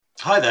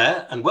Hi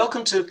there, and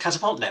welcome to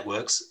Catapult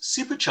Network's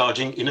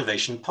Supercharging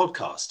Innovation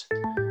podcast.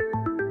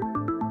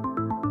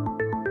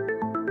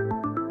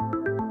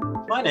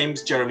 My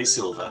name's Jeremy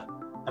Silver,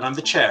 and I'm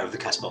the chair of the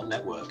Catapult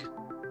Network.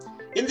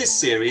 In this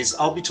series,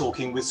 I'll be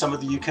talking with some of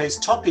the UK's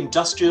top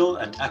industrial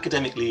and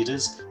academic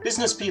leaders,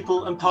 business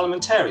people and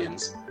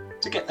parliamentarians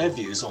to get their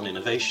views on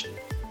innovation.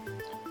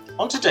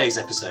 On today's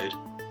episode,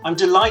 I'm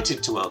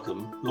delighted to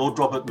welcome Lord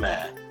Robert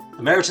Mair,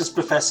 Emeritus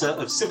Professor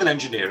of Civil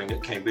Engineering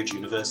at Cambridge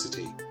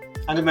University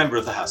and a member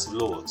of the House of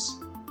Lords.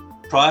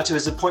 Prior to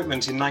his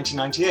appointment in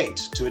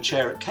 1998 to a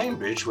chair at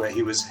Cambridge, where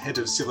he was head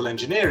of civil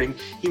engineering,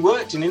 he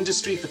worked in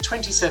industry for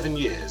 27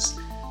 years,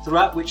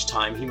 throughout which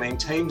time he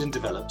maintained and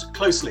developed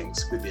close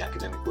links with the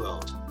academic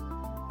world.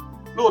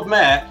 Lord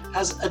Mair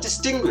has a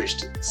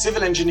distinguished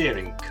civil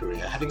engineering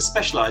career, having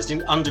specialised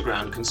in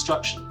underground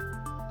construction,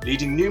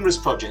 leading numerous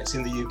projects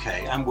in the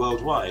UK and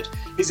worldwide.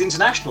 His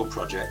international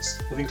projects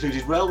have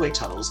included railway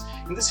tunnels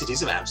in the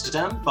cities of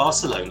Amsterdam,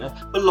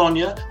 Barcelona,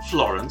 Bologna,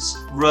 Florence,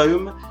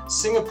 Rome,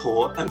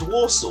 Singapore and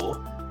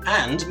Warsaw,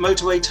 and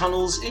motorway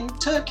tunnels in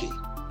Turkey.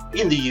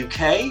 In the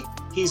UK,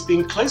 he's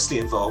been closely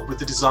involved with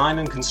the design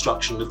and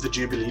construction of the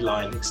Jubilee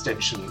Line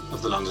extension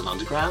of the London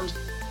Underground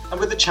and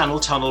with the Channel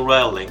Tunnel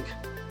Rail Link,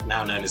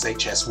 now known as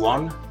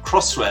HS1,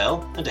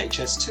 Crossrail and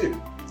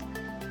HS2.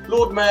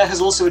 Lord Mair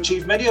has also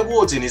achieved many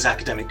awards in his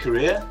academic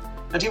career,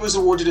 and he was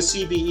awarded a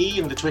CBE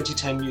in the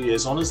 2010 New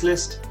Year's Honours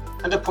List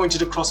and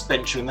appointed a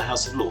crossbencher in the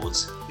House of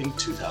Lords in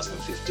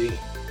 2015.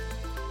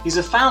 He's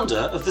a founder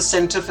of the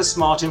Centre for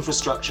Smart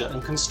Infrastructure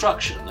and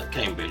Construction at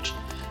Cambridge,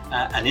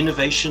 an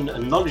innovation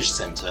and knowledge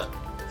centre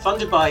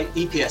funded by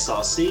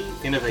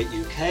EPSRC, Innovate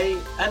UK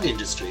and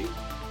industry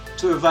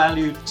to a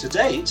value to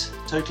date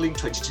totalling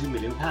 £22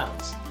 million.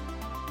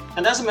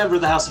 And as a member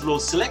of the House of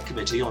Lords Select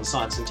Committee on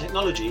Science and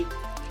Technology,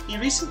 he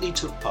recently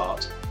took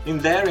part in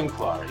their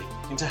inquiry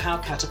into how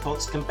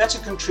catapults can better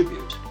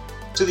contribute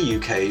to the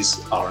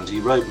UK's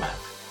R&D roadmap.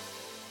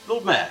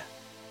 Lord Mair,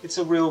 it's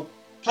a real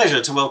pleasure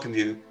to welcome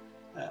you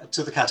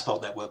to the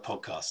Catapult Network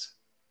podcast.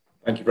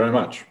 Thank you very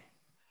much.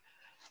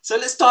 So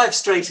let's dive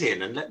straight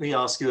in and let me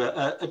ask you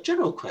a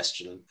general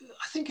question.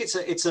 I think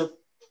it's a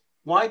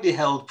widely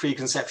held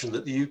preconception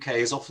that the UK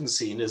is often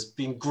seen as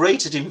being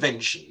great at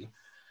invention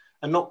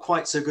and not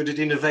quite so good at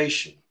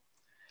innovation.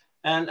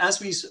 And as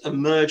we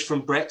emerge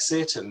from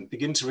Brexit and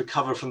begin to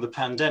recover from the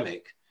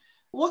pandemic,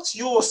 what's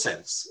your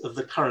sense of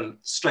the current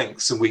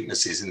strengths and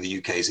weaknesses in the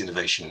UK's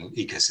innovation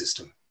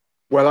ecosystem?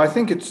 Well, I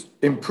think it's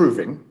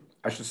improving.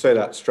 I should say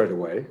that straight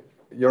away.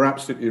 You're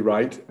absolutely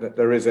right that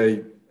there is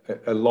a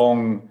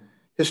long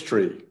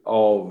history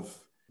of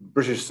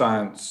British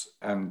science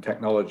and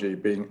technology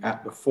being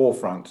at the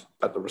forefront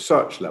at the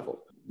research level.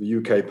 The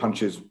UK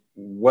punches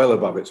well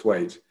above its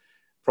weight,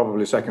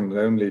 probably second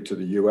only to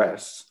the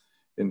US,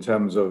 in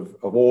terms of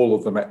all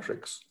of the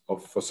metrics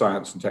for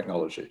science and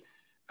technology.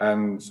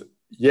 And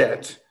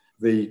yet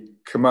the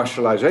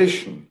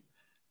commercialization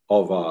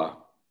of our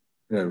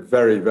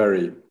very,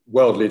 very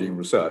world-leading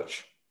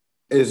research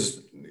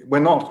we're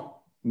not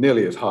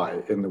nearly as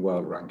high in the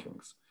world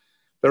rankings.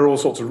 There are all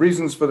sorts of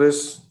reasons for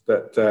this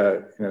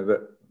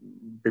that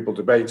people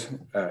debate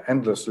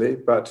endlessly,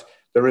 but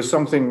there is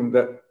something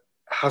that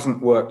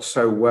hasn't worked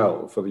so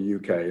well for the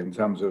UK in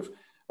terms of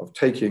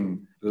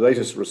taking the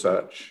latest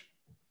research,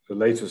 the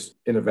latest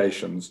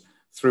innovations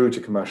through to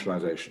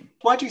commercialization.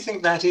 Why do you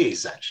think that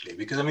is, actually?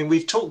 Because, I mean,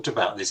 we've talked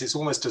about this. It's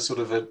almost a sort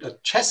of a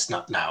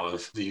chestnut now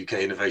of the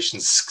UK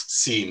innovation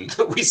scene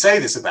that we say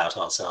this about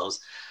ourselves.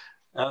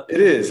 It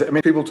is. I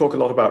mean, people talk a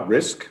lot about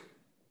risk,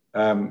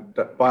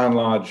 that by and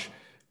large,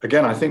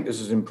 again, I think this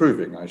is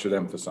improving, I should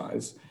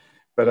emphasize.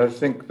 But I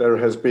think there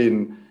has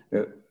been,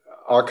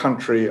 our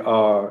country,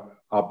 our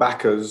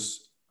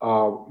backers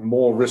are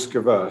more risk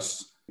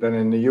averse than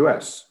in the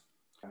US.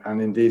 And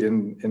indeed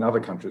in other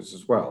countries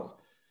as well.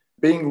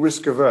 Being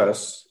risk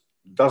averse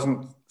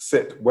doesn't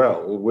sit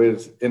well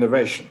with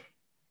innovation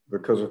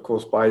because, of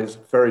course, by its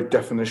very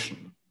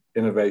definition,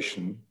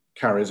 innovation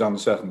carries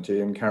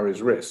uncertainty and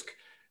carries risk.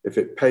 If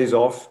it pays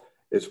off,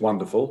 it's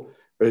wonderful,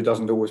 but it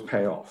doesn't always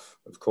pay off,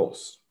 of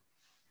course.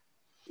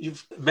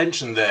 You've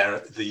mentioned there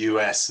the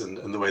US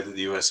and the way that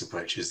the US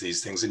approaches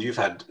these things, and you've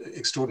had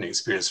extraordinary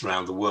experience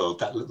around the world.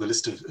 The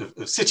list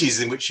of cities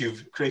in which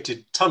you've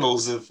created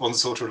tunnels of one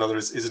sort or another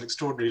is an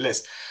extraordinary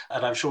list.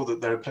 And I'm sure that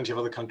there are plenty of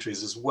other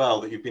countries as well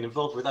that you've been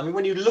involved with. I mean,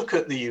 when you look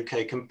at the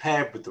UK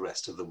compared with the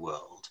rest of the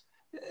world,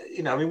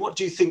 what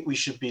do you think we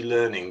should be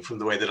learning from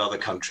the way that other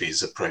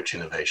countries approach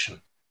innovation?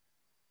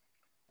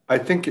 I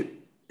think it,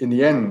 in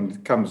the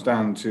end, comes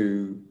down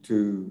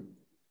to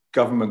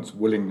government's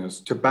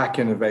willingness to back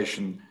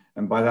innovation.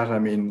 And by that, I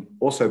mean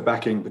also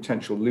backing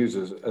potential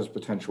losers as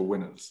potential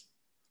winners.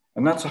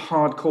 And that's a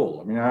hard call.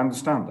 I mean, I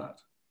understand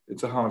that.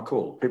 It's a hard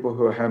call. People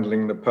who are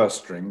handling the purse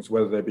strings,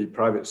 whether they be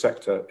private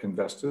sector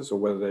investors or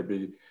whether they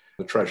be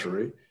the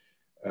Treasury,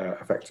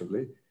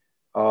 effectively,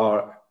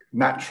 are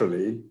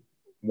naturally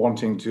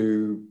wanting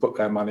to put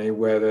their money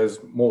where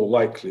there's more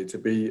likely to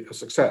be a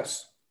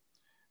success.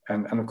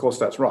 And of course,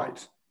 that's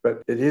right.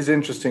 But it is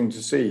interesting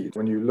to see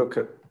when you look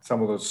at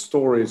some of the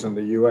stories in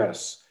the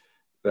US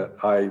that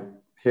I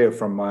hear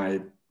from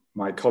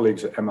my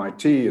colleagues at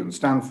MIT and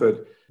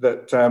Stanford,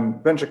 that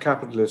venture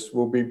capitalists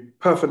will be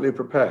perfectly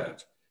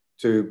prepared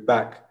to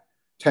back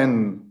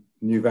 10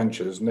 new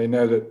ventures, and they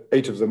know that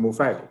 8 of them will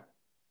fail.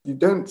 You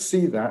don't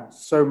see that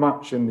so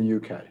much in the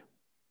UK.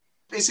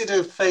 Is it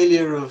a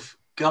failure of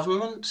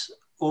government,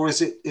 or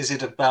is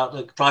it about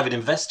the private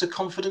investor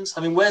confidence?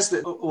 I mean,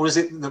 or is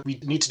it that we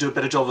need to do a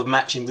better job of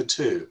matching the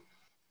two?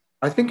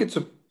 I think it's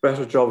a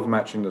better job of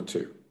matching the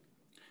two,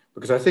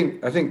 because I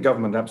think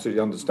government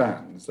absolutely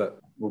understands that.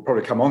 We'll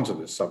probably come on to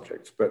this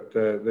subject, but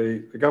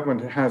the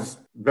government has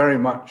very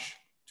much,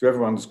 to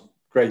everyone's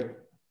great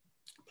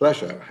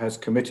pleasure, has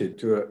committed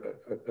to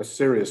a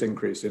serious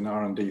increase in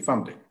R&D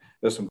funding.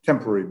 There's some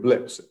temporary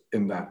blips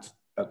in that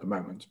at the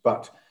moment,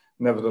 but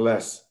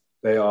nevertheless,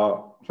 they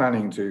are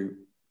planning to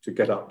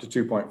get up to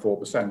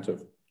 2.4%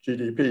 of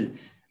GDP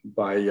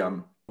by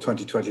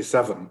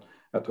 2027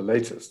 at the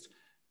latest.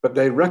 But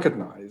they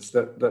recognize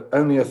that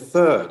only a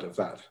third of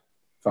that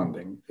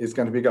funding is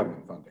going to be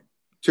government funding.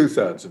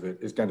 2/3 of it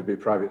is going to be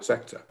private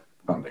sector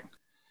funding.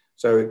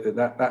 So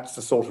that's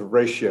the sort of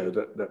ratio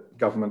that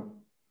government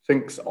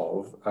thinks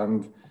of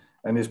and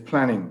is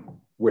planning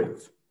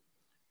with.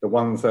 The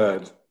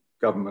 1/3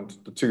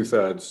 government, the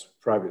 2/3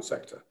 private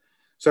sector.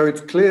 So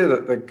it's clear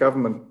that the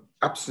government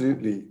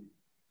absolutely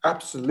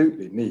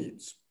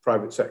needs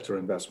private sector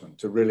investment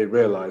to really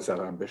realize that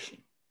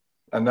ambition.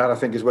 And that, I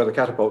think, is where the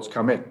catapults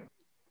come in.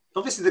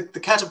 Obviously, the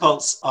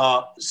catapults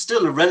are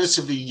still a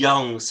relatively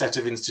young set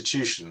of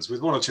institutions, with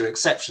 1 or 2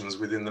 exceptions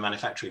within the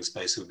manufacturing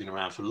space who have been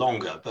around for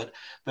longer. But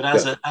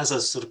as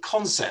a sort of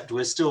concept,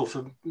 we're still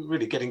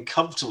really getting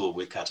comfortable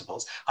with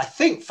catapults. I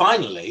think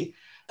finally,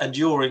 and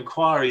your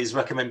inquiry's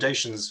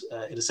recommendations,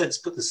 in a sense,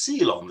 put the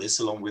seal on this,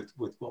 along with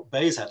what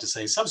Bayes had to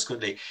say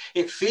subsequently.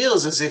 It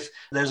feels as if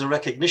there's a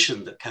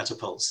recognition that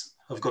catapults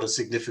have got a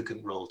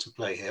significant role to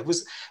play here.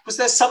 Was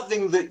there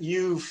something that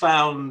you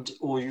found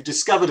or you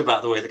discovered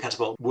about the way the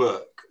catapult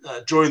work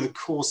during the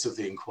course of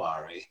the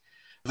inquiry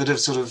that have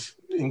sort of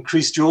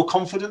increased your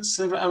confidence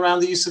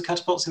around the use of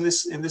catapults in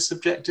this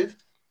objective?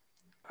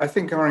 I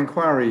think our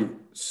inquiry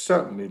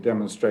certainly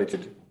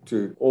demonstrated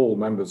to all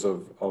members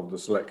of the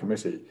Select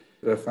Committee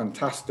the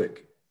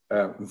fantastic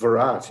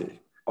variety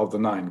of the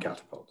 9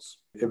 catapults.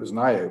 It was an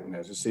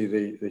eye-opener to see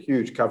the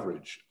huge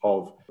coverage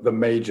of the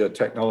major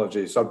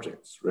technology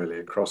subjects, really,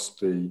 across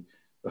the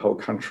whole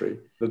country,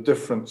 the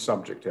different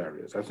subject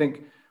areas. I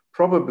think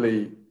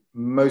probably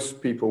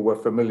most people were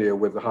familiar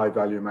with the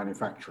high-value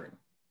manufacturing.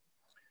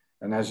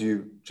 And as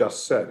you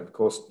just said, of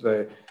course,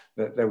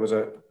 there was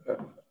a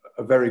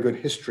very good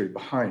history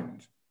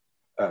behind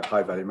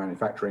high-value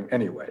manufacturing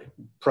anyway,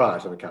 prior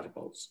to the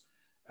catapults.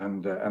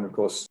 And of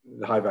course,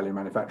 the high-value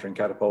manufacturing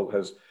catapult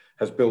has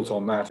built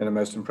on that in a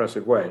most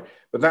impressive way.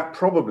 But that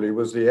probably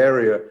was the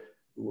area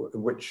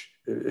in which,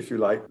 if you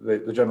like,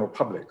 the general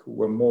public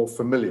were more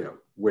familiar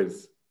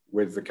with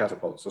the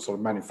catapults, the sort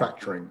of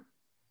manufacturing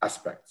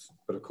aspects.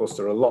 But of course,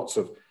 there are lots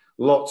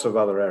of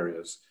other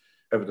areas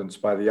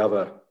evidenced by the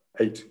other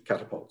 8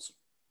 catapults.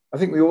 I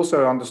think we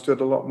also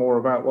understood a lot more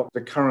about what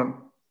the current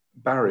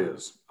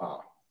barriers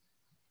are.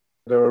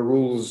 There are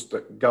rules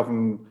that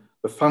govern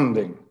the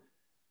funding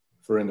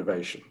for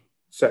innovation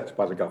set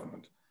by the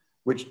government,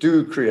 which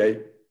do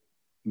create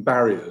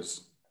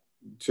barriers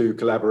to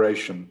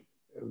collaboration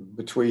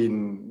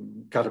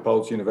between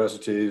catapults,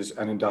 universities,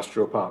 and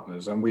industrial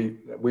partners. And we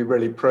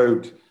really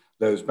probed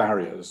those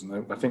barriers.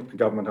 And I think the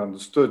government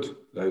understood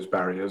those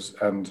barriers,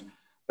 and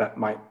that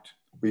might,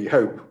 we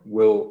hope,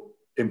 will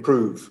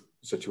improve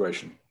the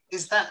situation.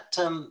 Is that,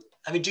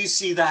 do you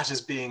see that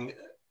as being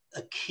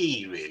a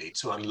key, really,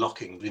 to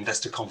unlocking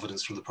investor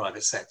confidence from the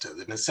private sector?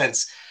 In a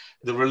sense,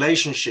 the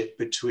relationship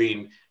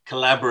between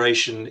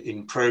collaboration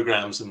in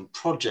programs and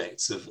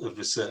projects of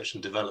research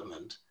and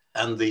development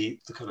and the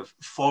kind of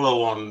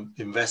follow-on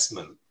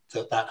investment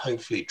that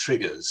hopefully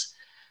triggers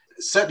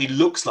certainly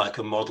looks like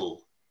a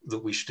model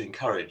that we should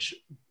encourage.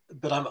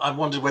 But I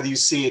wonder whether you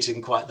see it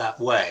in quite that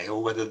way,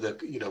 or whether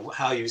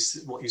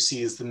what you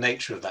see is the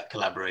nature of that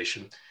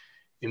collaboration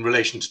in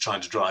relation to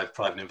trying to drive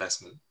private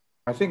investment.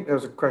 I think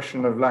there's a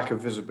question of lack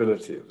of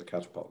visibility of the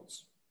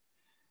catapults.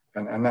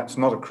 And that's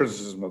not a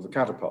criticism of the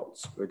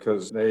catapults,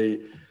 because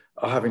they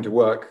are having to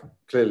work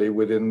clearly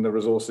within the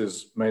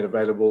resources made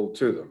available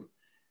to them.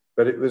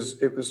 But it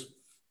was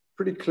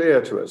pretty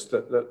clear to us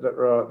that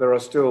there are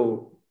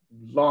still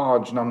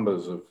large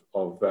numbers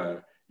of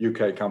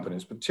UK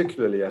companies,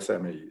 particularly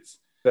SMEs,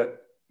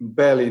 that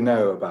barely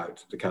know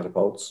about the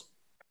catapults.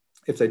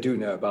 If they do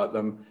know about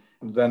them,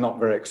 they're not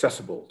very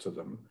accessible to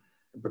them,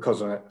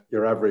 because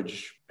your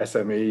average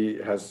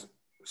SME has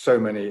so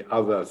many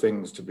other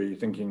things to be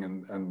thinking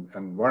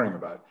and worrying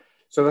about.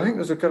 So I think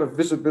there's a kind of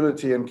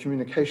visibility and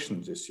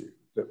communications issue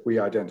that we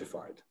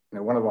identified.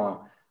 One of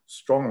our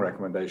strong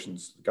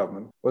recommendations to the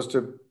government was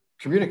to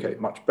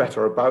communicate much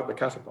better about the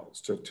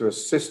catapults, to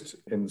assist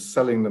in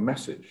selling the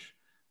message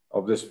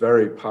of this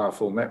very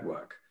powerful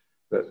network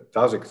that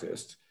does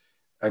exist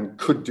and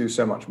could do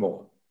so much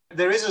more.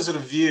 There is a sort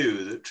of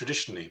view that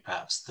traditionally,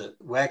 perhaps, that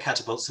where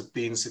catapults have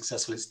been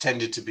successful, it's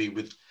tended to be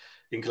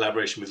in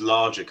collaboration with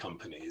larger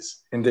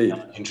companies. Indeed.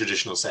 In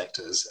traditional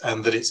sectors,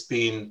 and that it's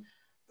been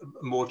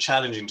more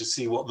challenging to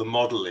see what the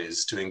model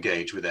is to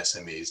engage with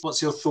SMEs.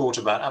 What's your thought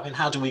about,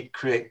 how do we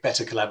create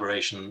better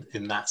collaboration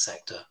in that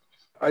sector?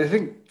 I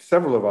think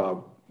several of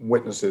our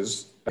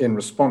witnesses, in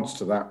response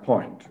to that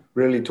point,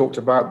 really talked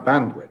about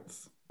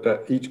bandwidth,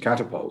 that each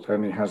catapult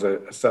only has a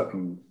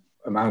certain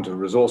amount of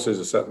resources,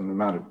 a certain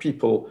amount of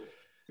people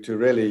to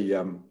really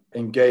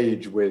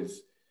engage with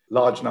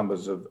large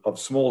numbers of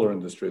smaller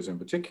industries in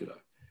particular,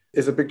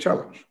 is a big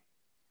challenge.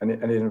 And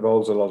it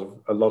involves a lot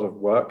of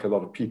work, a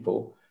lot of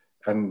people,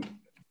 and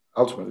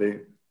ultimately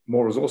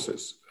more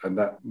resources. And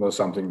that was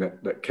something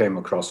that came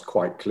across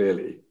quite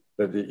clearly,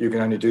 that you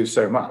can only do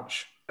so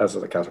much as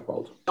a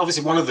catapult.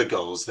 Obviously, one of the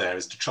goals there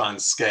is to try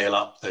and scale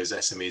up those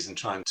SMEs and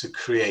trying to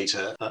create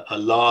a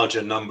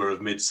larger number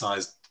of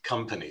mid-sized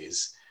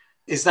companies.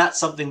 Is that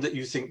something that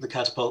you think the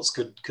catapults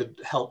could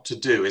help to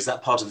do? Is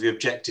that part of the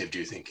objective, do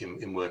you think,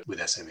 in work with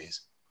SMEs?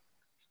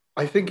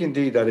 I think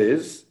indeed that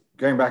is.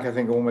 Going back, I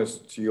think,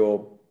 almost to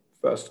your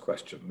first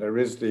question, there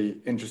is the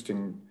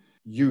interesting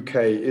UK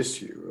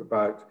issue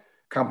about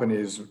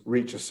companies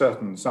reach a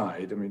certain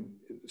size,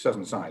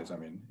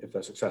 if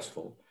they're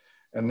successful,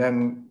 and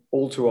then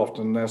all too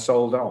often they're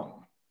sold on,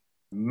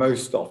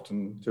 most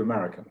often to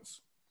Americans.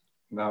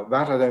 Now,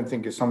 that I don't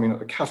think is something that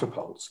the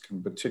catapults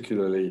can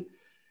particularly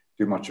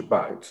do much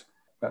about.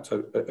 That's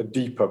a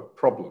deeper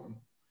problem,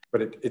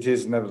 but it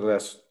is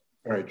nevertheless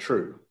very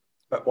true.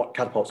 But what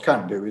catapults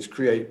can do is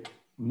create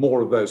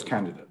more of those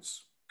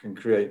candidates, can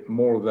create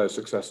more of those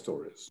success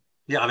stories.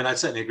 Yeah, I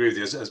certainly agree with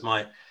you. As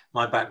my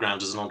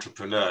background as an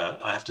entrepreneur,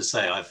 I have to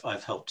say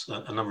I've helped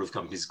a number of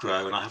companies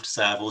grow, and I have to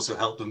say I've also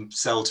helped them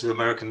sell to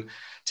American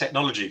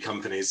technology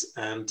companies.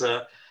 And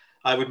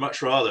I would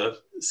much rather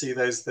see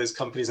those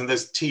companies and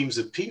those teams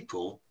of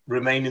people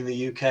remain in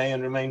the UK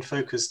and remain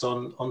focused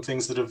on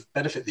things that have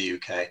benefit the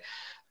UK.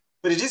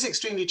 But it is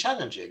extremely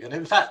challenging. And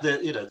in fact,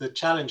 the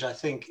challenge, I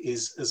think,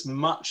 is as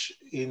much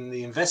in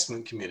the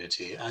investment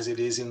community as it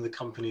is in the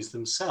companies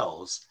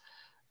themselves.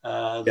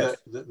 Yes.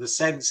 The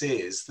sense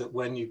is that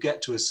when you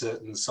get to a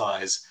certain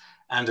size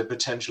and a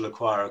potential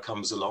acquirer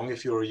comes along,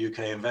 if you're a UK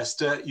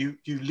investor, you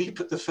leap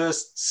at the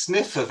first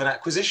sniff of an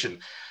acquisition.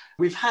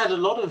 We've had a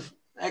lot of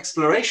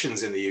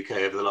explorations in the UK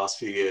over the last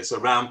few years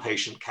around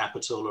patient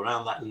capital,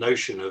 around that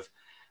notion of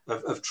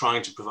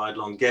trying to provide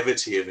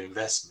longevity of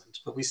investment,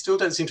 but we still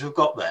don't seem to have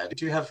got there.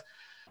 Do you have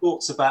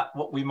thoughts about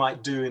what we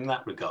might do in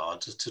that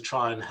regard to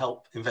try and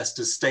help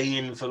investors stay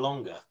in for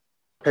longer?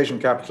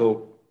 Patient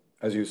capital,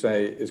 as you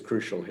say, is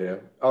crucial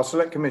here. Our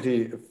select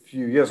committee a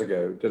few years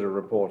ago did a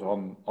report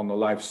on the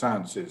life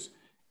sciences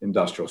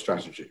industrial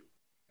strategy,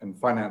 and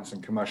finance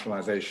and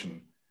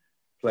commercialization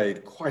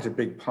played quite a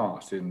big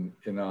part in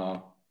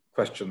our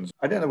questions.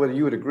 I don't know whether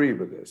you would agree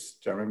with this,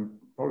 Jeremy.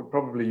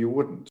 Probably you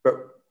wouldn't, but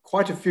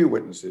quite a few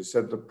witnesses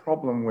said the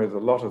problem with a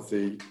lot of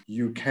the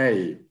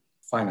UK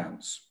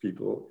finance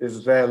people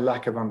is their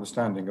lack of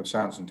understanding of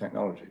science and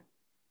technology.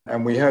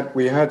 And we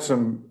had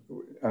some,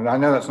 and I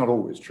know that's not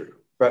always true,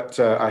 but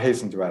I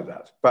hasten to add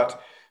that.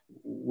 But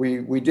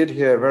we did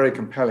hear very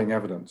compelling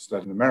evidence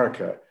that in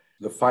America,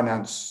 the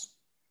finance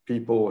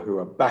people who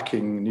are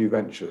backing new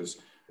ventures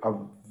are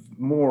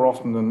more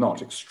often than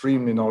not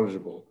extremely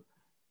knowledgeable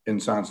in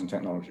science and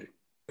technology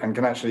and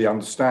can actually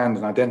understand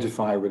and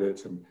identify with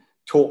it and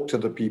talk to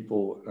the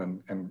people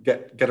and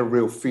get a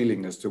real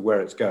feeling as to where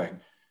it's going.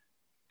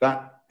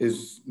 That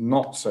is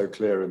not so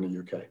clear in the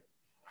UK.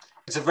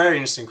 It's a very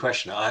interesting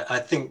question. I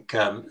think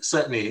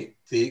certainly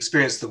the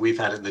experience that we've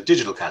had at the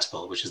Digital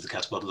Catapult, which is the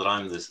catapult that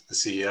I'm the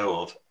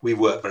CEO of, we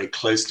work very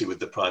closely with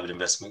the private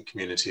investment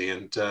community.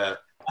 And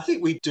I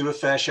think we do a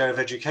fair share of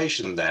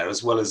education there,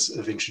 as well as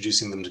of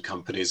introducing them to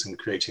companies and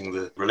creating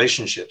the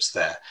relationships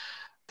there.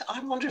 I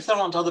wonder if there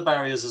aren't other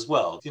barriers as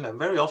well.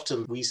 Very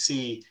often we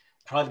see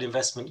private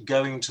investment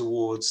going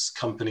towards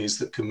companies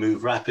that can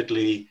move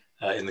rapidly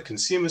in the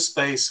consumer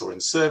space or in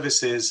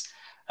services.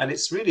 And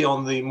it's really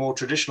on the more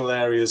traditional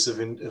areas of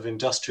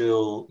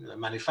industrial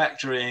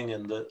manufacturing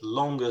and the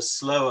longer,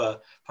 slower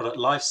product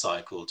life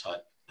cycle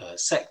type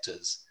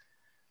sectors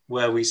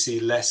where we see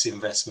less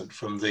investment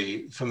from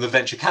the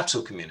venture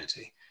capital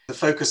community. The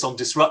focus on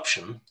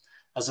disruption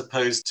as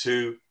opposed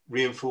to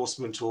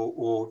reinforcement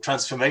or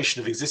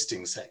transformation of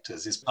existing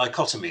sectors is a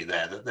dichotomy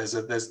there, that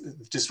there's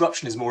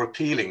disruption is more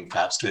appealing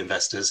perhaps to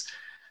investors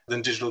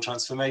than digital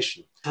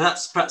transformation.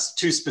 That's perhaps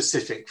too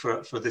specific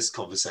for this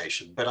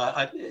conversation,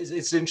 but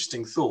it's an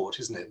interesting thought,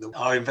 isn't it? That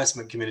our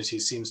investment community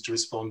seems to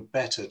respond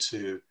better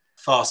to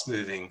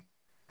fast-moving,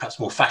 perhaps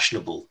more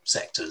fashionable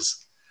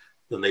sectors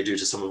than they do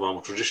to some of our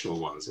more traditional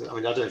ones.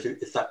 I don't know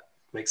if that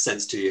makes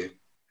sense to you.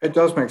 It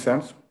does make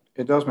sense.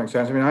 It does make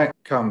sense. I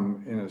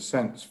come, in a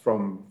sense,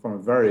 from a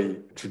very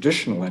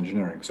traditional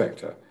engineering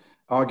sector,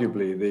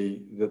 arguably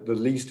the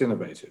least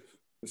innovative.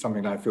 It's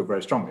something I feel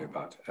very strongly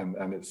about,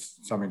 and it's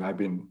something I've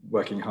been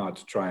working hard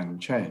to try and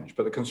change.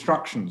 But the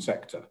construction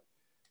sector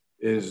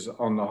is,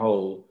 on the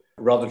whole,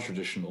 rather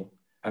traditional.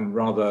 and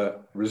rather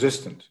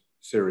resistant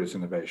serious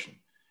innovation.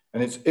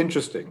 And it's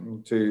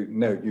interesting to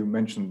note, you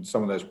mentioned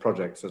some of those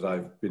projects that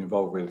I've been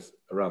involved with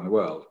around the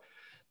world,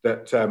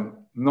 that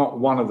not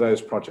one of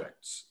those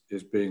projects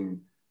is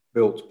being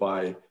built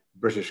by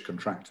British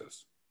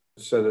contractors.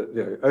 So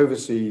that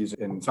overseas,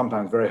 in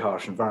sometimes very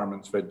harsh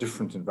environments, very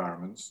different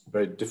environments,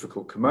 very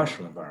difficult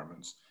commercial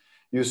environments,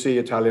 you see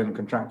Italian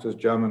contractors,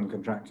 German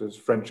contractors,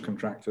 French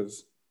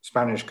contractors,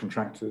 Spanish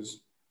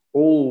contractors,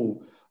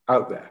 all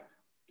out there.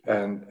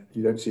 And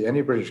you don't see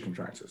any British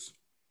contractors.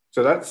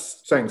 So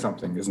that's saying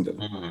something, isn't it?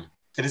 Mm.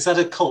 And is that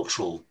a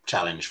cultural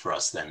challenge for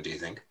us then, do you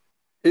think?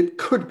 It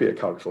could be a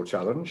cultural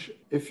challenge.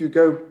 If you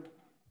go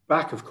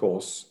back, of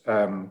course,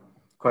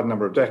 quite a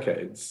number of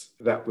decades,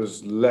 that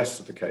was less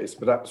of the case,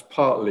 but that was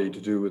partly to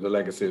do with the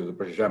legacy of the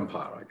British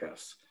Empire, I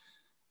guess.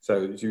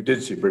 So you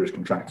did see British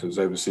contractors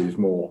overseas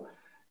more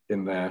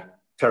in their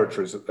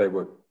territories that they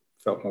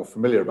felt more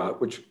familiar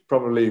about, which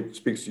probably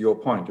speaks to your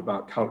point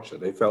about culture.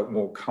 They felt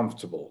more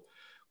comfortable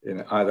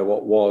in either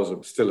what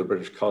was still a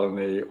British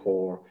colony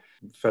or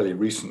fairly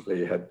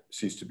recently had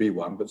ceased to be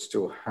one, but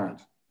still had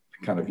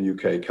a kind of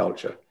UK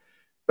culture.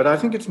 But I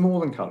think it's more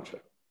than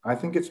culture. I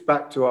think it's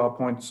back to our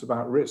points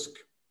about risk.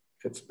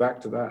 It's back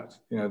to that,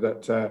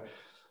 that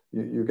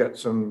you get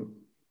some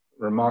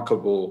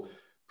remarkable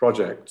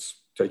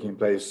projects taking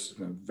place,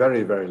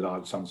 very, very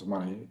large sums of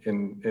money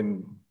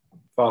in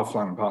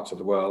far-flung parts of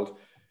the world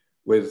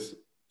with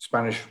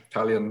Spanish,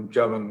 Italian,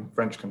 German,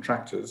 French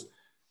contractors,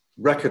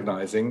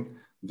 recognizing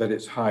that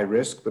it's high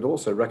risk, but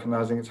also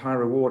recognizing it's high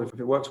reward if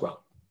it works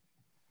well.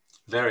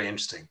 Very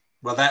interesting.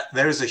 Well,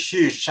 there is a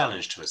huge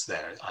challenge to us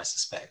there, I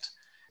suspect,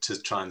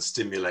 to try and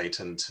stimulate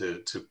and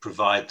to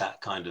provide that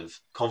kind of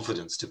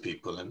confidence to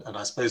people. And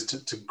I suppose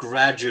to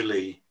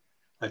gradually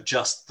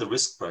adjust the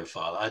risk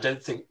profile. I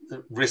don't think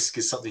that risk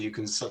is something you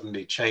can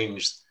suddenly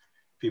change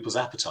people's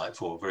appetite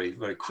for very,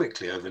 very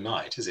quickly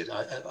overnight, is it?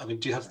 I mean,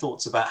 do you have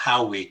thoughts about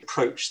how we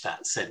approach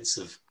that sense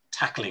of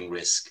tackling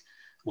risk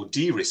or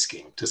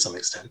de-risking to some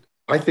extent?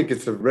 I think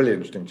it's a really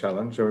interesting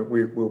challenge.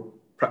 We will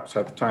perhaps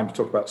have time to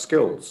talk about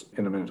skills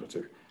in a minute or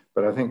two.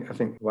 But I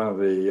think one of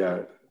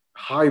the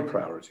high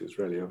priorities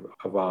really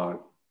of our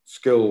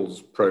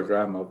skills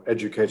program of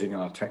educating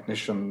our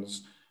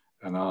technicians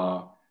and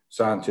our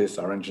scientists,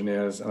 our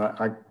engineers, and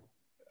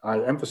I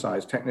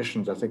emphasize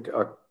technicians, I think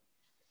are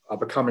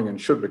becoming and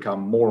should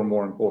become more and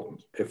more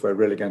important if we're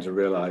really going to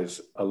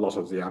realize a lot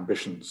of the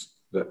ambitions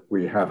that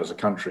we have as a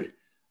country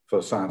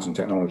for science and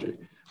technology.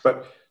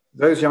 But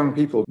those young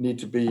people need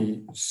to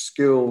be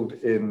skilled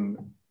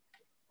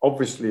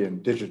obviously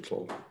in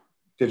digital.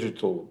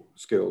 Digital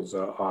skills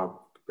are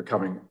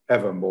becoming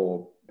ever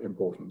more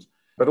important.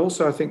 But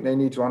also I think they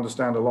need to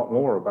understand a lot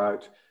more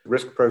about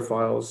risk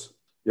profiles.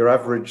 Your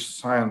average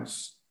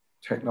science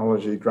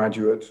technology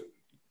graduate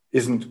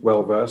isn't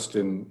well versed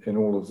in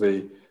all of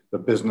the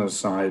business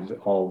side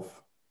of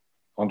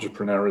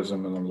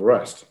entrepreneurism and all the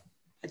rest.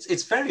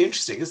 It's very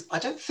interesting. I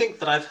don't think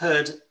that I've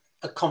heard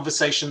a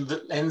conversation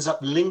that ends up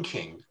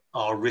linking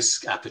our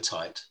risk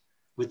appetite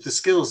with the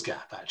skills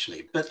gap,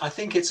 actually. But I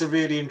think it's a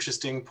really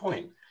interesting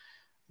point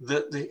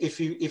that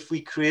if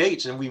we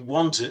create and we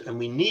want it and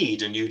we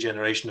need a new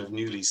generation of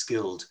newly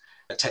skilled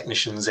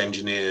technicians,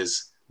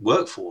 engineers,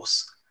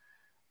 workforce,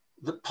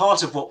 that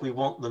part of what we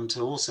want them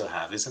to also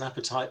have is an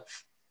appetite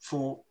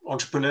for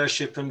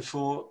entrepreneurship and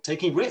for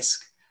taking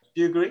risk.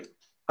 Do you agree?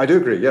 I do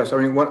agree, yes. I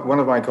mean, one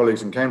of my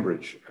colleagues in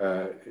Cambridge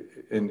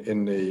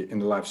in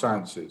the life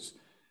sciences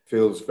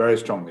feels very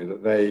strongly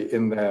that they,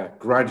 in their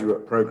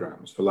graduate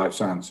programs for life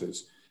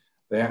sciences,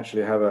 they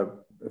actually have a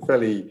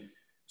fairly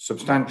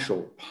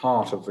substantial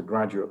part of the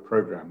graduate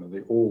program that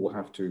they all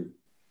have to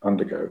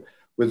undergo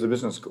with the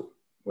business school,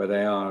 where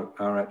they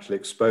are actually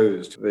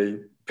exposed to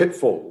the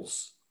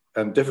pitfalls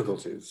and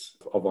difficulties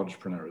of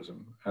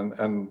entrepreneurism.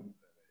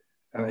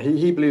 And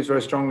he believes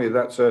very strongly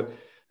that's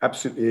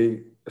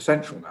absolutely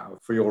essential now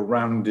for your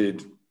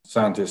rounded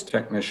scientist,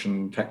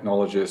 technician,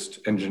 technologist,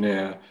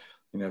 engineer.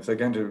 If they're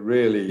going to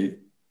really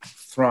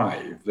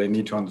thrive, they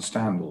need to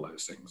understand all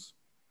those things.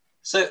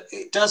 So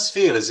it does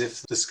feel as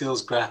if the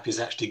skills gap is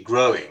actually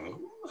growing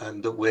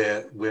and that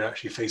we're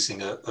actually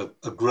facing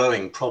a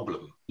growing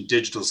problem,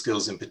 digital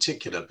skills in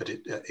particular, but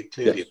it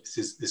clearly,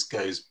 yes, this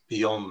goes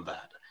beyond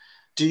that.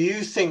 Do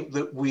you think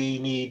that we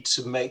need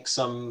to make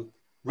some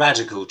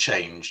radical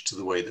change to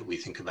the way that we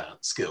think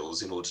about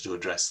skills in order to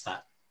address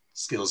that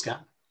skills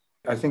gap?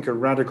 I think a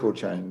radical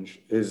change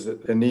is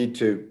that the need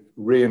to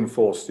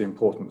reinforce the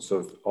importance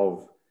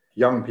of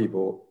young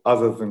people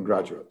other than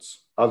graduates,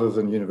 other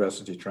than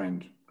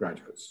university-trained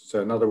graduates.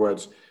 So in other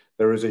words,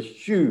 there is a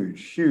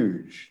huge,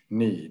 huge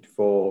need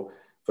for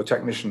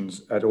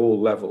technicians at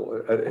all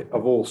levels,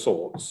 of all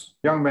sorts.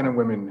 Young men and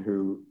women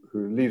who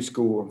leave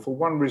school and for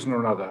one reason or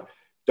another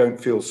don't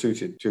feel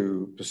suited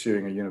to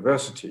pursuing a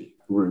university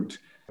route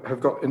have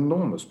got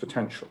enormous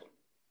potential.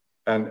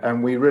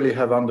 And we really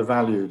have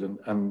undervalued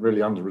and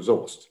really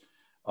under-resourced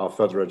our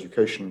further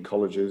education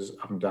colleges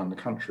up and down the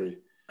country.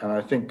 And I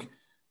think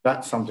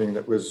that's something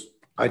that was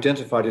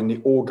identified in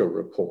the Auger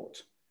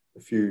report,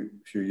 a few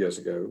years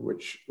ago,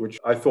 which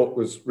I thought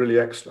was really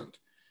excellent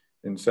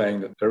in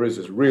saying that there is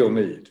this real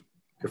need.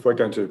 If we're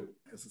going to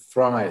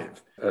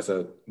thrive as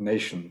a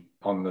nation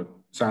on the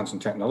science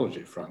and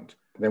technology front,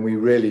 then we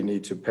really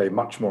need to pay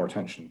much more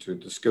attention to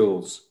the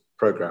skills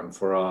program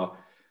for our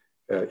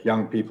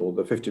young people,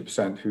 the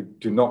 50% who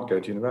do not go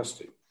to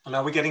university. And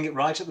are we getting it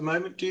right at the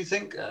moment, do you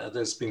think?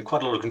 There's been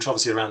quite a lot of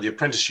controversy around the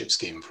apprenticeship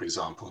scheme, for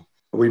example.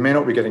 We may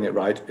not be getting it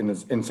right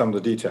in some of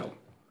the detail,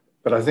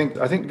 but I think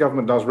the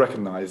government does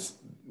recognise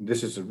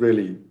this is a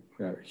really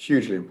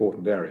hugely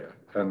important area.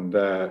 And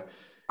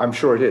I'm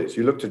sure it is.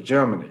 You look to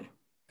Germany,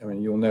 I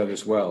mean, you'll know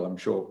this well, I'm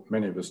sure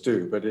many of us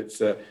do, but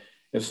it's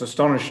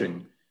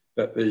astonishing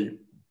that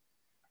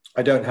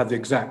I don't have the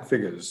exact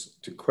figures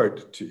to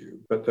quote to you,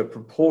 but the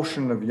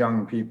proportion of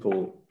young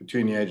people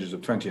between the ages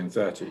of 20 and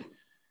 30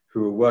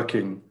 who are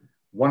working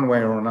one way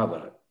or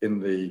another in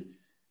the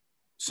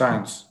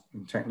science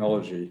and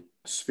technology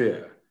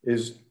sphere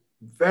is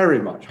very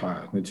much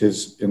higher than it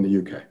is in the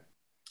UK.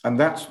 And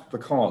that's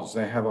because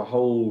they have a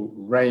whole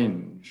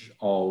range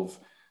of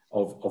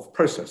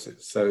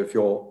processes. So if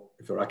you're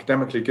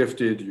academically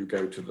gifted, you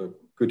go to the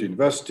good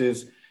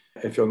universities.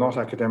 If you're not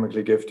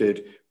academically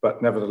gifted,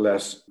 but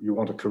nevertheless you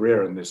want a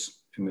career in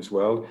this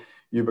world,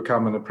 you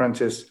become an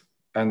apprentice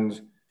and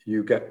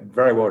you get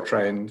very well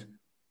trained.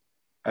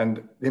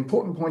 And the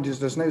important point is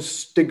there's no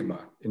stigma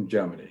in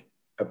Germany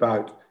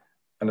about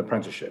an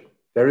apprenticeship.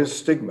 There is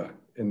stigma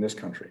in this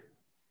country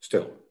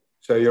still.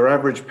 So your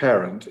average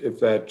parent, if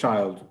their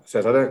child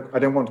says, I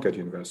don't want to go to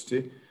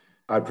university,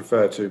 I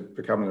prefer to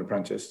become an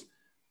apprentice,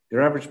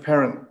 your average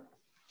parent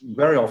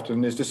very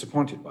often is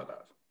disappointed by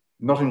that.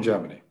 Not in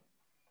Germany.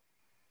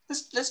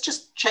 Let's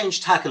just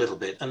change tack a little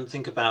bit and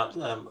think about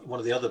one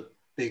of the other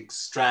big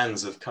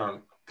strands of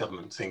current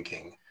government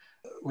thinking,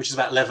 which is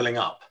about levelling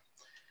up.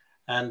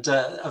 And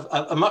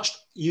a much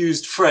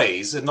used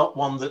phrase, and not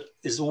one that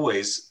is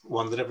always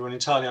one that everyone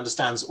entirely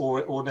understands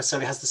or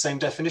necessarily has the same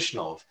definition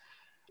of.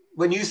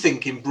 When you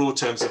think in broad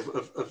terms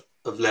of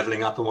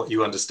levelling up and what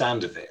you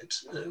understand of it,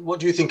 what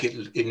do you think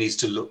it needs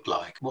to look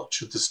like? What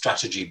should the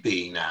strategy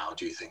be now,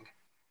 do you think?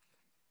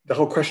 The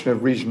whole question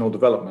of regional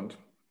development,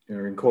 you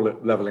can call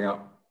it levelling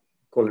up,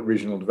 call it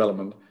regional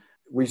development.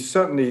 We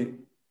certainly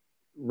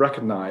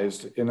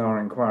recognised in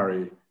our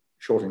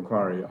short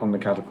inquiry on the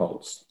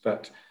catapults,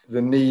 that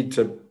the need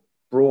to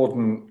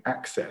broaden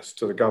access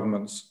to the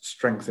government's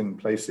Strength in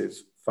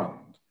Places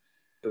Fund.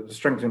 The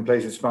Strength in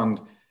Places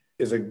Fund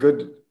is a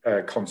good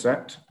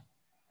concept,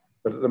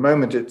 but at the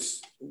moment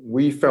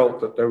we felt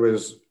that there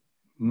was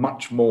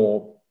much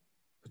more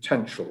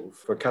potential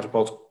for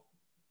catapults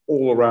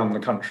all around the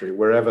country,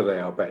 wherever they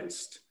are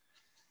based.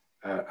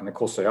 And of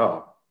course they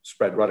are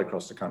spread right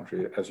across the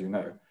country, as you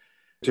know,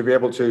 to be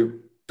able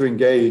to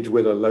engage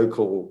with a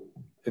local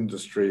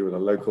industry, with a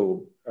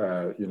local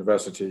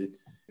university,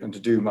 and to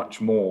do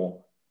much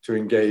more to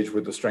engage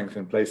with the Strength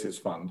in Places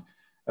Fund.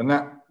 And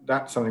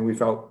that's something we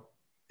felt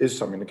is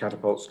something the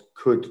catapults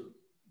could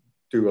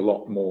do a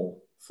lot more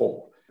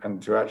for,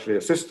 and to actually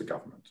assist the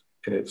government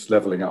in its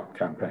levelling up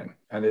campaign.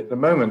 And at the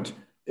moment,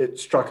 it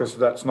struck us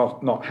that's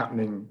not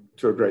happening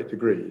to a great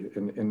degree.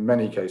 In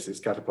many cases,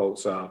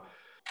 catapults are,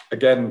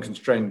 again,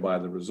 constrained by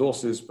the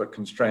resources, but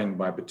constrained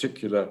by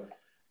particular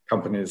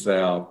companies they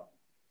are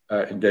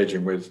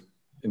engaging with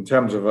in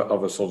terms of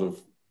a sort of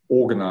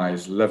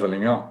organised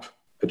levelling up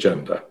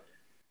agenda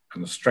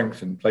and the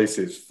Strength in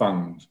Places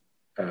Fund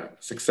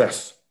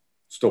success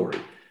story.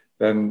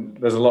 Then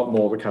there's a lot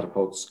more the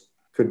catapults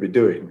could be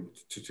doing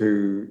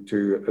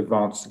to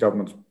advance the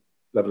government's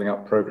levelling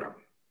up programme.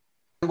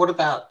 What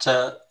about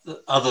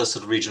other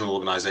sort of regional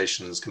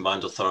organisations,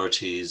 combined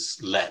authorities,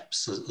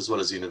 LEPs, as well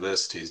as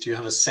universities? Do you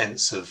have a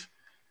sense of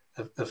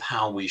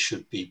how we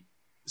should be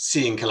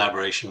seeing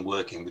collaboration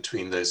working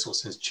between those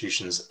sorts of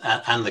institutions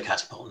and the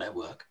Catapult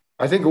network?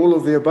 I think all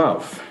of the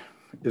above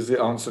is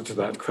the answer to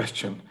that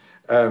question.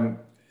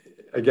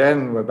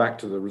 Again, we're back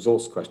to the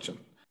resource question.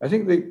 I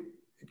think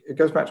it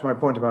goes back to my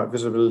point about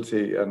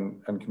visibility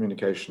and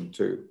communication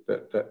too,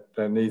 that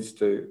there needs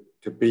to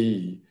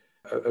be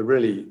a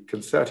really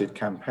concerted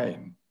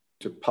campaign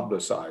to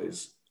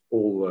publicise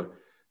all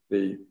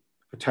the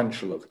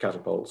potential of the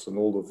catapults and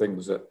all the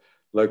things that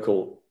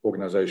local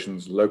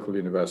organisations, local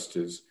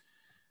universities,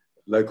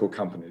 local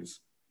companies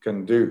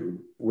can do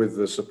with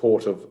the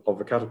support of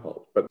a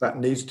catapult. But that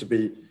needs to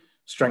be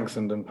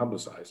strengthened and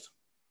publicised.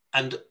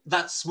 And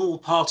that small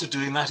part of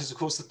doing that is, of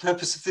course, the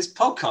purpose of this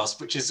podcast,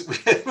 which is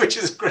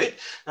a great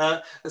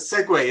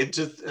segue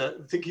into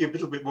thinking a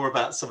little bit more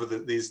about some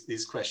of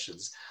these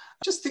questions.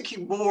 Just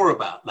thinking more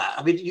about that.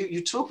 I mean,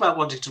 you talk about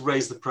wanting to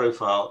raise the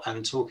profile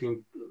and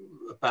talking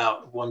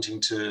about wanting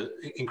to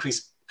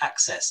increase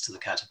access to the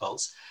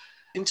catapults.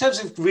 In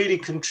terms of really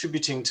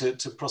contributing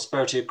to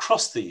prosperity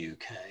across the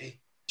UK,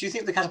 do you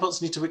think the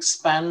catapults need to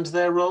expand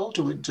their role?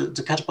 Do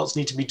catapults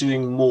need to be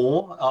doing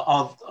more?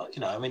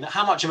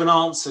 How much of an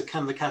answer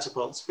can the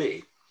catapults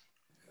be?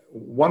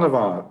 One of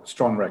our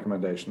strong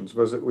recommendations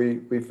was that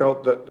we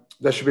felt that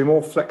there should be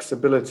more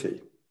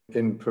flexibility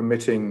in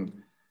permitting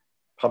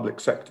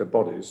public sector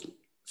bodies,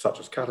 such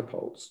as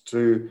catapults,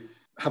 to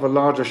have a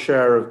larger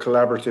share of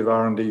collaborative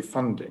R&D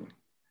funding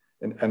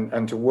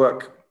and to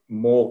work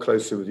more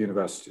closely with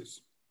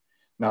universities.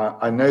 Now,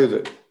 I know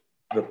that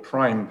the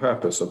prime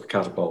purpose of the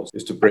catapults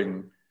is to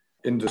bring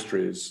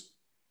industries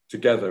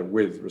together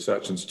with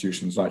research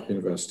institutions like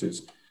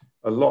universities.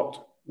 A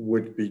lot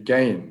would be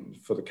gained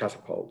for the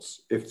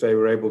catapults if they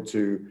were able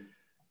to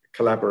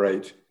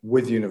collaborate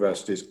with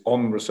universities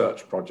on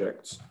research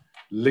projects,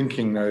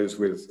 linking those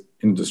with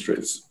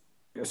industries,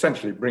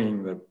 essentially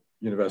bringing the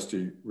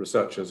university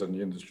researchers and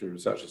the industry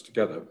researchers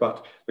together,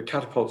 but the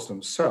catapults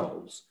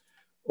themselves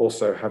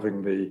also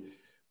having the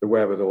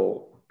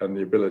wherewithal and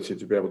the ability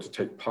to be able to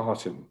take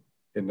part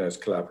in those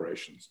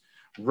collaborations,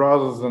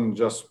 rather than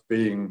just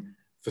being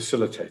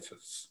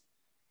facilitators.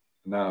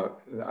 Now,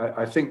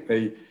 I think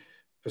the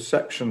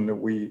perception that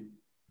we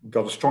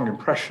got a strong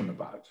impression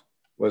about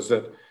was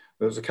that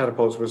the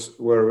catapults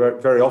were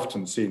very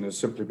often seen as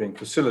simply being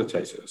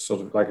facilitators,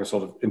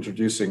 sort of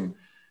introducing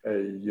a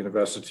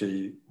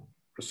university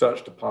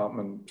research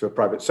department to a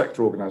private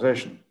sector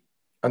organization,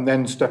 and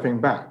then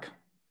stepping back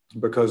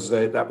because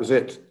that was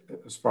it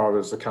as far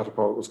as the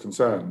catapult was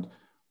concerned.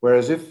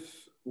 Whereas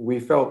if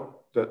we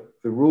felt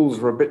that the rules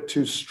were a bit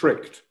too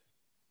strict,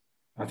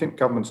 I think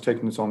government's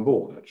taken this on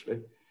board,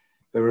 actually.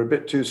 They were a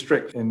bit too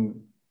strict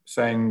in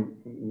saying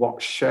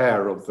what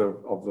share of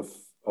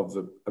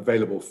the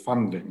available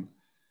funding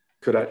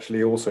could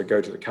actually also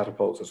go to the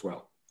catapults as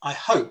well. I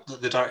hope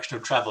that the direction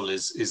of travel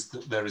is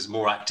that there is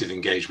more active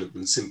engagement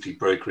than simply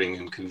brokering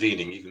and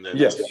convening, even though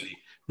that's really,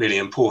 really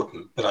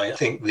important. But I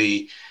think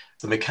the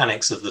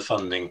mechanics of the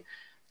funding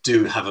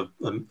do have a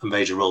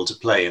major role to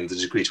play in the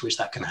degree to which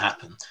that can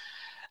happen.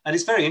 And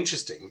it's very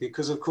interesting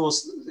because, of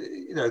course,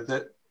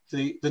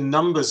 the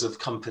numbers of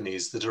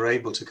companies that are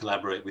able to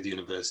collaborate with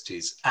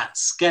universities at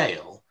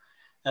scale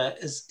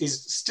is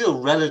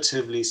still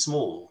relatively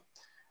small.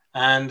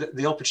 And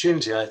the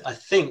opportunity, I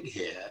think,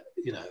 here,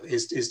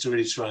 is to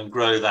really try and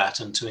grow that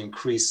and to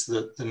increase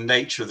the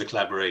nature of the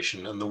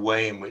collaboration and the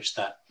way in which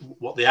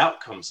what the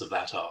outcomes of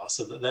that are,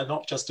 so that they're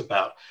not just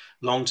about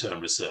long-term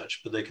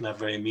research, but they can have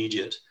very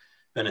immediate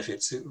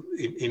benefits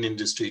in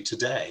industry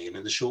today and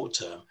in the short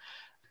term.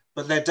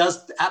 But there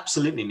does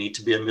absolutely need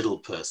to be a middle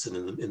person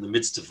in the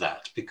midst of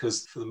that,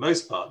 because for the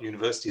most part,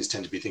 universities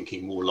tend to be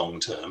thinking more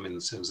long-term in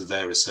terms of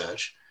their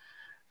research.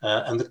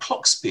 And the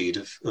clock speed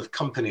of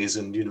companies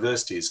and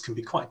universities can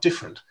be quite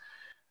different.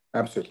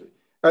 Absolutely.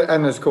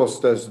 And of course,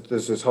 there's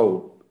this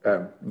whole,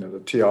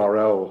 the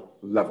TRL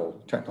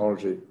level,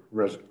 technology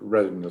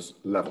readiness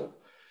level.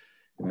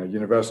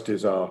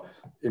 Universities are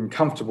in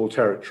comfortable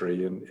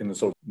territory in the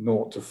sort of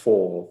 0 to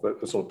 4,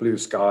 the sort of blue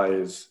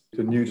skies,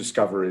 the new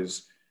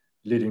discoveries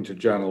leading to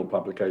journal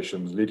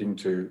publications, leading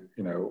to,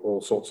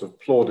 all sorts of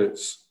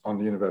plaudits on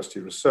the university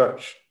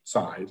research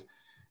side.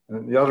 And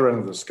at the other end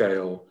of the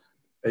scale,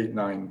 8,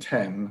 9,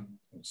 10,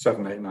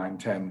 7, 8, 9,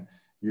 10,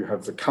 you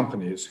have the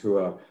companies who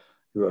are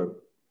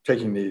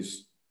taking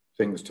these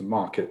things to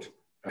market,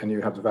 and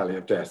you have the valley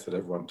of death that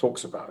everyone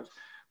talks about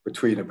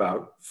between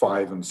about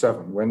 5 and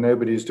 7, where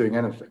nobody's doing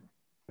anything.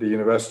 The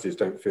universities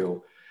don't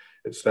feel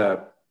it's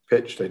their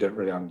pitch, they don't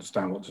really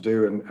understand what to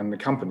do, and the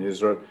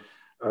companies are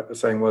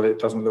saying, well, it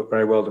doesn't look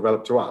very well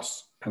developed to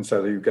us, and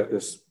so you get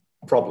this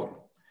problem.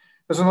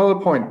 There's another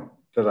point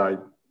that I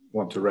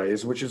want to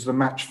raise, which is the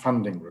match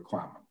funding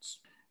requirements.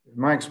 In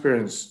my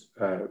experience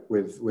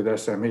with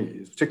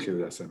SMEs,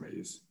 particularly with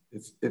SMEs,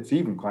 it's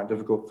even quite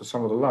difficult for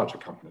some of the larger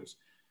companies.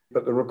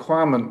 But the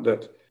requirement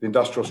that the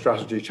Industrial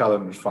Strategy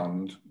Challenge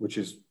Fund, which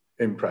is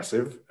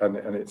impressive, and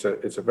it's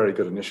a very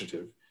good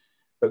initiative,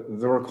 but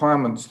the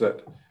requirements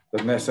that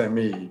an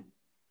SME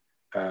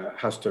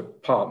has to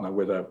partner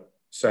with a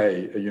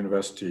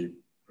university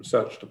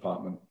research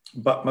department,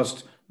 but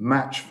must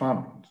match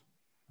fund.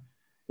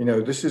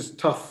 This is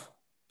tough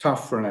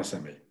for an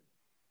SME.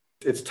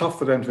 It's tough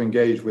for them to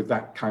engage with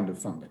that kind of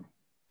funding.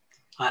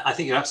 I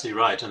think you're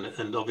absolutely right,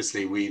 and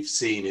obviously we've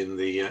seen in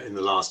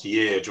the last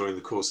year during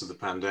the course of the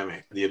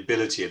pandemic, the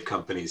ability of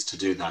companies to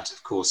do that,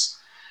 of course,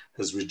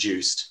 has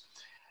reduced,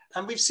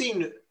 and we've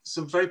seen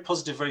some very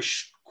positive, very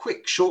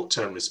quick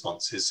short-term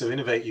responses. So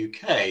Innovate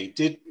UK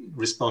did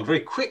respond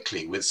very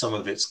quickly with some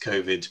of its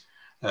COVID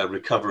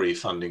recovery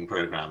funding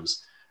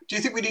programs. Do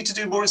you think we need to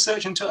do more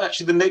research into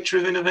actually the nature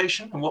of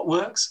innovation and what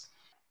works?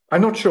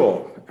 I'm not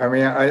sure. I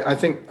mean, I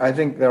think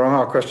there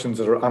are questions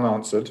that are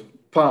unanswered.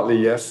 Partly,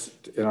 yes,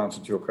 in answer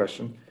to your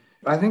question.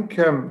 I think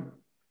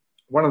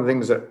one of the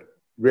things that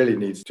really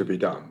needs to be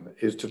done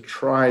is to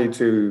try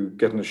to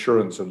get an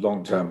assurance of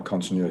long-term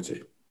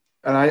continuity.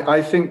 And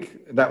I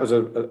think that was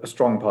a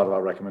strong part of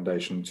our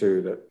recommendation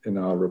too, that in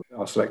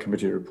our select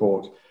committee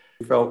report,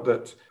 we felt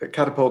that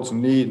catapults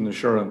need an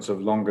assurance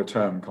of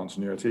longer-term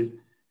continuity,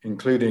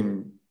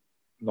 including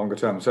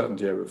longer-term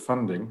certainty over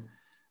funding,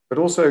 but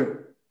also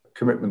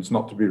commitments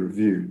not to be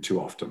reviewed too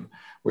often,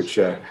 which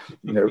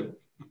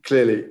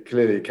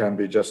clearly can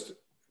be just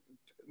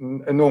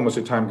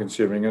enormously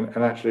time-consuming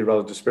and actually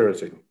rather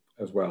dispiriting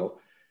as well.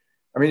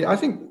 I mean, I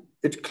think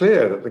it's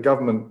clear that the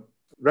government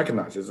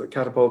recognizes that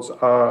catapults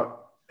are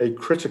a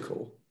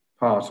critical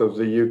part of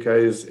the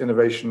UK's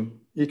innovation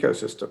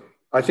ecosystem.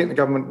 I think the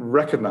government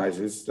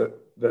recognises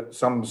that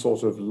some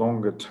sort of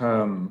longer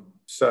term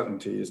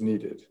certainty is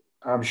needed.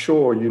 I'm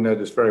sure you know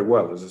this very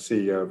well as a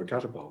CEO of a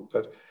catapult,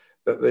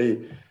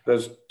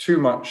 there's too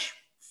much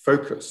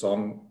focus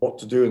on what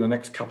to do in the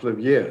next couple of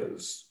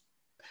years.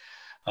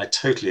 I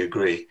totally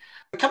agree.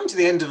 Coming to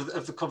the end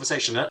of the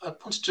conversation, I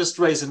want to just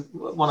raise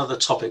one other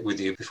topic with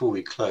you before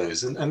we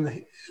close.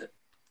 And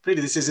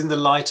really, this is in the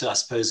light, I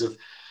suppose, of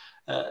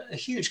a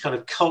huge kind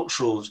of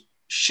cultural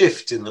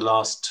shift in the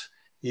last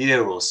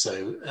year or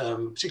so,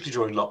 particularly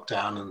during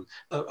lockdown, and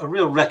a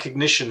real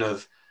recognition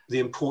of the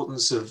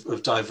importance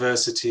of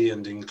diversity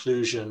and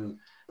inclusion,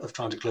 of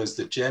trying to close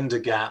the gender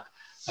gap,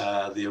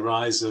 the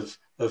arise of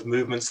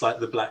movements like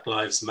the Black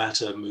Lives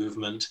Matter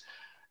movement.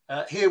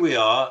 Here we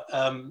are,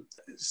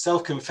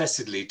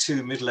 self-confessedly,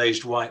 two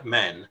middle-aged white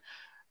men.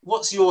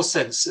 What's your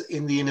sense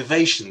in the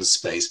innovation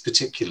space,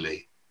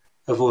 particularly,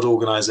 of what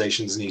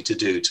organizations need to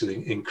do to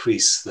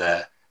increase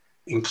their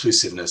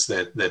inclusiveness,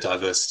 their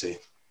diversity?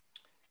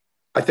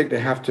 I think they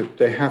have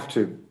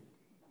to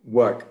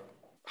work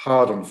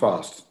hard and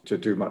fast to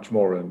do much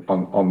more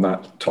on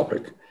that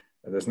topic.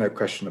 There's no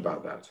question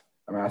about that.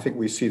 I mean, I think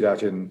we see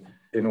that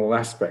in all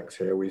aspects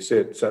here. We see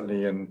it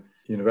certainly in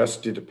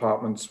university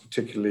departments,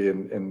 particularly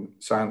in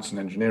science and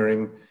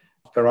engineering.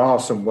 There are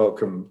some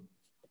welcome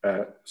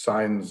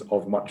signs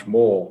of much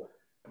more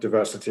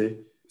diversity.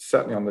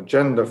 Certainly on the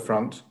gender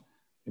front,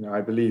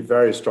 I believe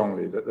very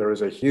strongly that there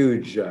is a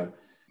huge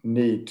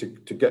need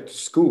to get to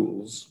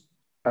schools.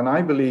 And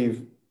I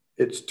believe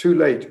it's too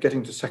late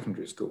getting to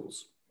secondary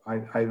schools.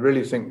 I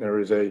really think there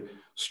is a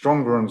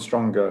stronger and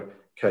stronger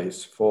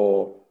case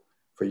for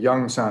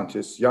young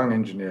scientists, young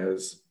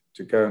engineers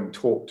to go and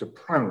talk to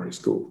primary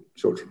school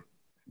children.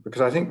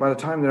 Because I think by the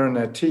time they're in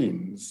their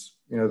teens,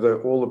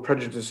 all the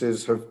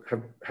prejudices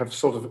have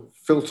sort of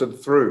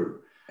filtered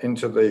through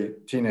into the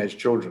teenage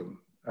children.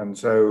 And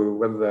so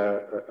whether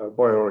they're a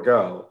boy or a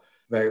girl,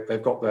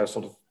 they've got their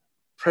sort of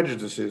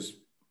prejudices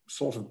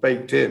sort of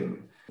baked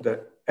in,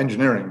 that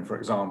engineering, for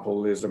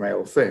example, is a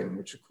male thing,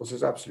 which of course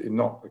is absolutely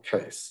not the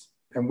case.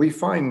 And we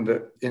find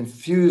that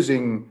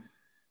infusing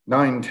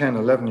 9, 10,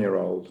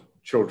 11-year-old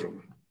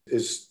children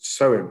is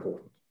so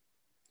important.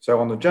 So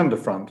on the gender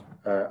front,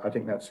 I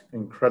think that's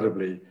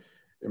incredibly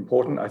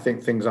important. I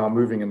think things are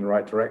moving in the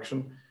right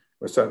direction.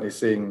 We're certainly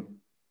seeing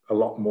a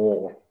lot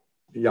more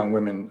young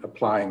women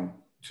applying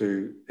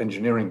to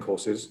engineering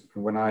courses.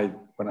 And when I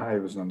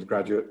was an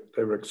undergraduate,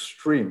 they were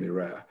extremely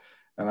rare.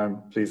 And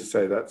I'm pleased to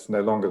say that's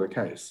no longer the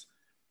case.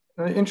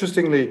 And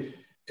interestingly,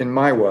 in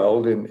my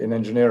world, in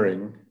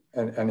engineering,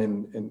 and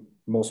in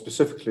more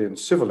specifically in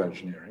civil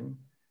engineering,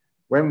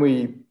 when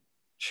we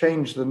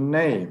changed the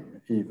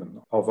name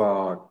even of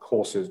our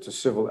courses to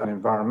civil and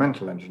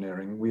environmental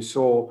engineering, we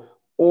saw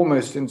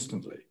almost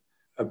instantly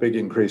a big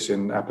increase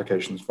in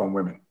applications from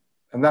women.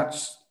 And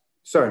that's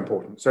so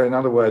important. So in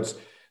other words,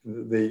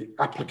 the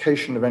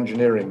application of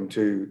engineering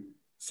to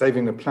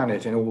saving the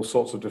planet in all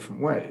sorts of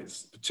different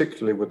ways,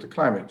 particularly with the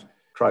climate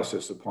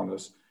crisis upon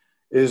us,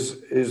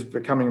 is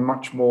becoming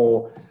much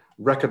more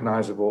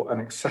recognizable and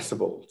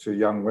accessible to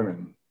young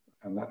women.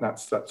 And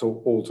that's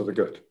all to the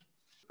good.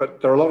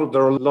 But there are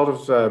a lot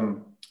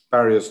of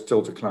barriers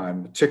still to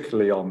climb,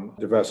 particularly on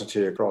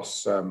diversity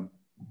across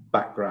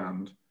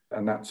background.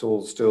 And that's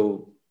all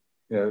still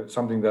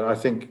something that I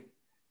think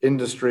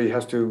industry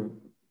has to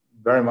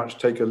very much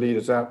take a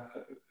lead at.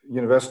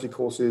 University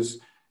courses,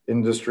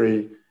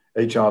 industry,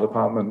 HR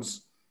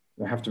departments,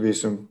 there have to be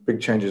some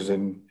big changes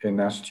in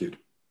attitude.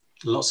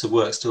 Lots of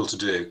work still to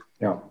do.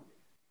 Yeah.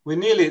 We're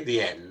nearly at the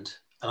end,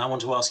 and I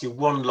want to ask you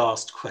one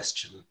last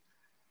question.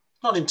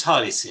 Not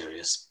entirely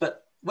serious,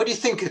 but what do you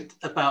think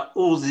about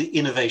all the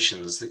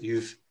innovations that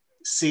you've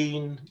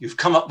seen, you've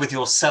come up with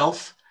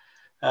yourself,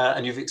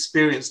 and you've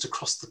experienced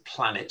across the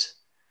planet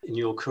in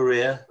your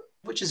career?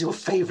 Which is your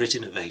favorite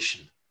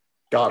innovation?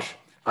 Gosh,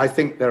 I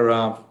think there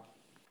are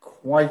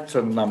quite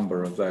a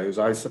number of those.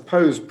 I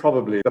suppose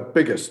probably the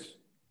biggest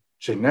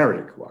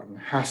generic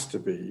one has to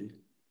be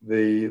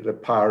the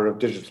power of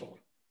digital.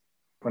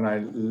 When I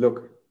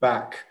look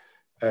back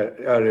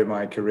earlier in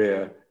my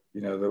career,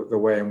 the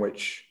way in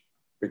which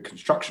big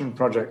construction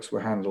projects were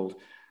handled,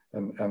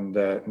 and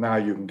now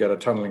you can get a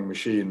tunneling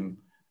machine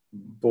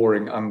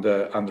boring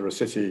under a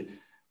city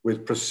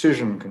with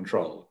precision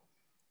control,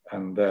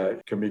 and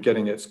can be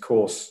getting its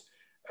course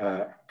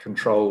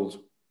controlled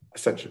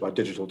essentially by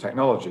digital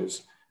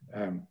technologies.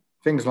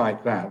 Things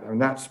like that.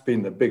 And that's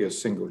been the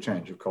biggest single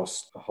change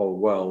across the whole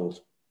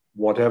world,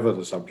 whatever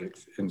the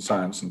subject in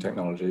science and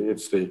technology.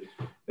 It's the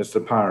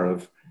power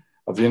of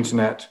the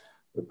internet,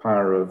 the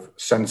power of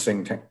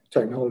sensing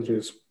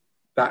technologies.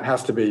 That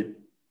has to be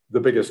the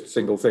biggest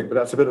single thing. But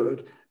that's a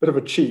bit of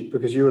a cheat,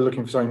 because you were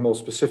looking for something more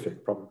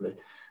specific, probably.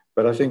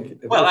 But I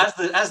think... Well,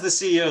 as the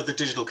CEO of the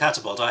Digital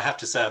Catapult, I have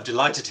to say I'm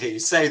delighted to hear you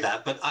say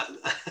that. But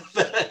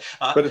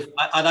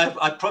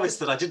I promised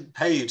that I didn't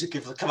pay you to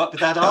come up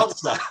with that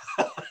answer.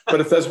 But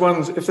if there's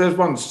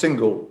one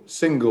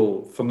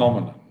single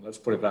phenomenon, let's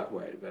put it that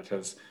way, that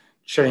has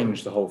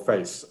changed the whole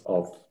face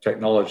of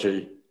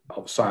technology,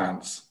 of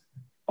science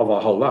of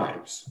our whole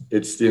lives.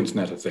 It's the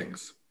Internet of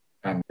Things,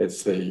 and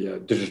it's the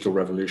digital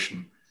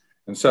revolution.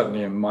 And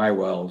certainly in my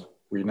world,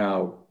 we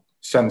now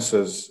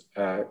sensors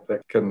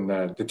that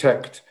can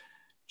detect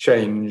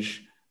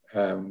change.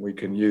 We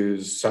can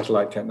use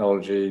satellite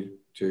technology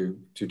to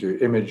do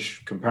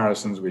image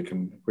comparisons. We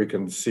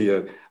can see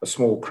a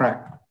small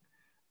crack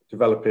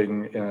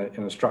developing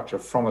in a structure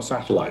from a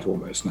satellite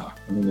almost now.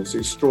 I mean, it's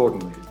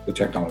extraordinary, the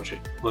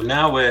technology. Well,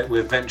 now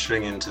we're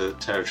venturing into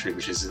territory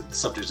which is the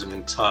subject of an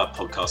entire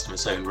podcast in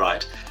its own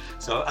right.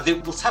 So I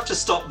think we'll have to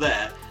stop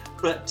there.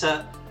 But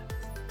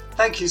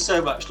thank you so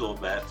much,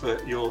 Lord Mayor,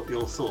 for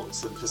your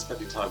thoughts and for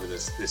spending time with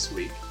us this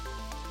week.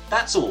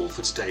 That's all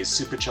for today's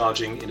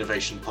Supercharging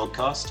Innovation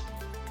podcast.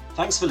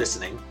 Thanks for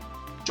listening.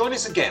 Join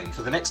us again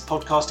for the next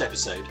podcast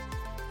episode,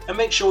 and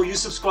make sure you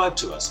subscribe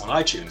to us on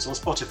iTunes or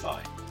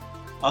Spotify.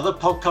 Other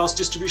podcast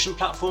distribution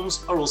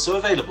platforms are also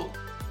available.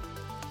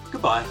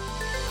 Goodbye.